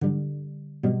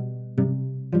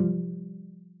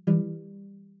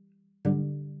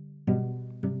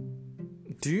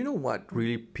Do you know what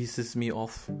really pisses me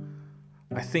off?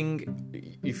 I think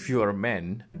if you're a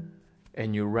man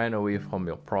and you ran away from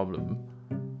your problem,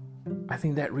 I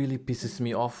think that really pisses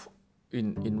me off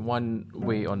in one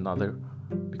way or another,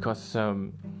 because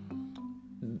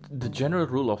the general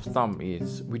rule of thumb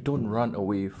is we don't run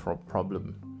away from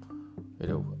problem.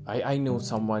 I know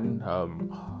someone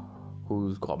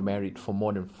who's got married for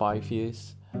more than 5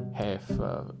 years, have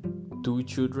 2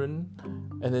 children,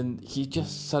 and then he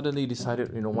just suddenly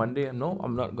decided, one day, no,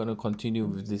 I'm not going to continue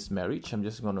with this marriage. I'm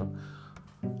just going to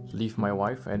leave my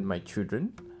wife and my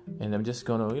children, and I'm just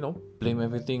going to, blame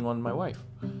everything on my wife.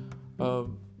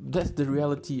 That's the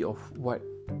reality of what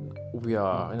we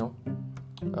are,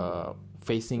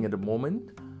 facing at the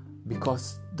moment,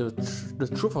 because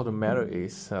the truth of the matter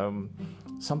is,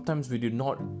 sometimes we do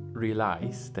not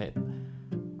realize that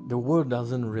the world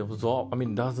doesn't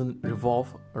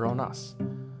revolve around us.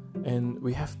 And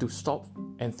we have to stop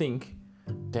and think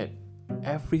that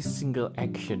every single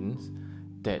action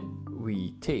that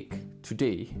we take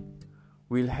today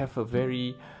will have a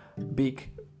very big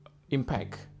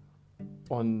impact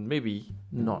on, maybe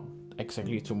not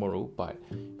exactly tomorrow, but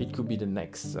it could be the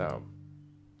next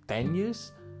 10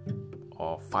 years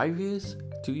or 5 years,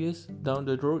 2 years down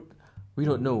the road. We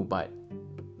don't know, but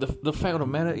the fact of the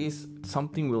matter is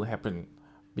something will happen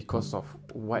because of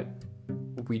what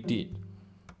we did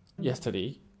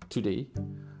yesterday, today,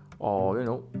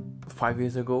 or 5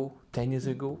 years ago, 10 years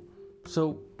ago.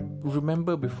 So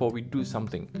remember, before we do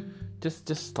something,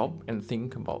 just stop and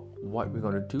think about what we're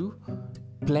gonna do,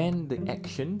 plan the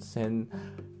actions and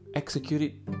execute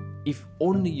it if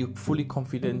only you're fully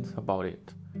confident about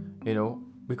it.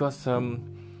 Because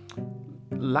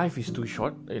life is too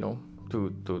short,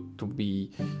 to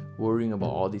be worrying about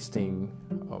all these things.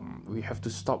 We have to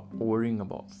stop worrying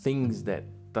about things that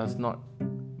does not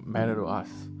matter to us.